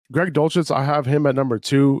Greg Dulcich, I have him at number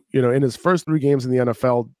 2. In his first 3 games in the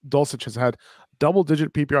NFL, Dulcich has had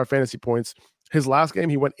double-digit PPR fantasy points. His last game,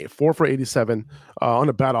 he went 4 for 87 on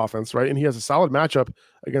a bad offense, right? And he has a solid matchup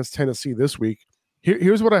against Tennessee this week.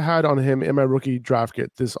 Here's what I had on him in my rookie draft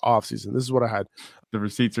kit this offseason. This is what I had. The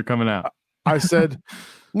receipts are coming out. I said,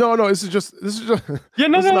 no, this is just yeah,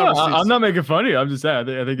 no. I'm not making fun of you. I'm just saying.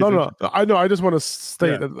 I think no. I know. I just want to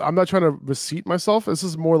state that I'm not trying to receipt myself. This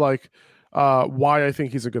is more like why I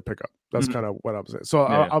think he's a good pickup. That's kind of what I'm saying. So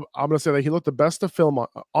I'm going to say that he looked the best of film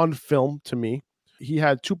on film to me. He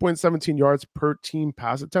had 2.17 yards per team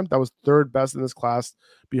pass attempt. That was third best in this class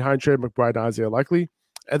behind Trey McBride and Isaiah Likely.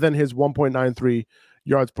 And then his 1.93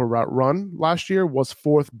 yards per route run last year was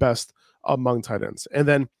fourth best among tight ends. And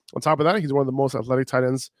then on top of that, he's one of the most athletic tight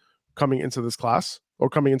ends coming into this class or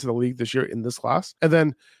coming into the league this year in this class. And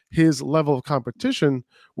then his level of competition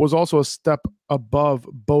was also a step above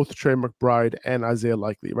both Trey McBride and Isaiah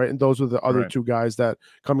Likely, right? And those were the other two guys that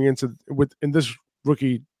coming into in this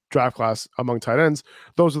rookie draft class among tight ends,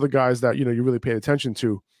 those are the guys that, you really paid attention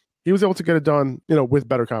to. He was able to get it done, with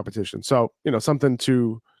better competition. So, something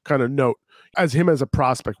to kind of note as him as a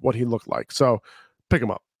prospect, what he looked like. So pick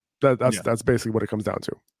him up. That's basically what it comes down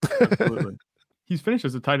to. Absolutely. He's finished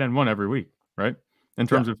as a tight end 1 every week, right? In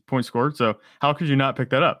terms of points scored. So how could you not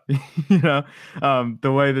pick that up?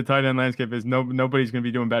 The way the tight end landscape is, nobody's going to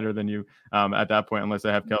be doing better than you at that point, unless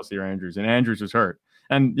they have Kelsey or Andrews. And Andrews was hurt.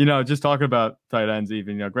 And, just talking about tight ends,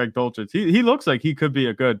 even, Greg Dulcich, he looks like he could be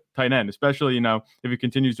a good tight end, especially, if he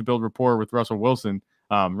continues to build rapport with Russell Wilson.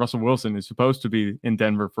 Russell Wilson is supposed to be in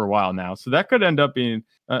Denver for a while now. So that could end up being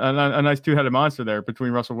a nice two-headed monster there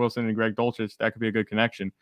between Russell Wilson and Greg Dulcich. That could be a good connection.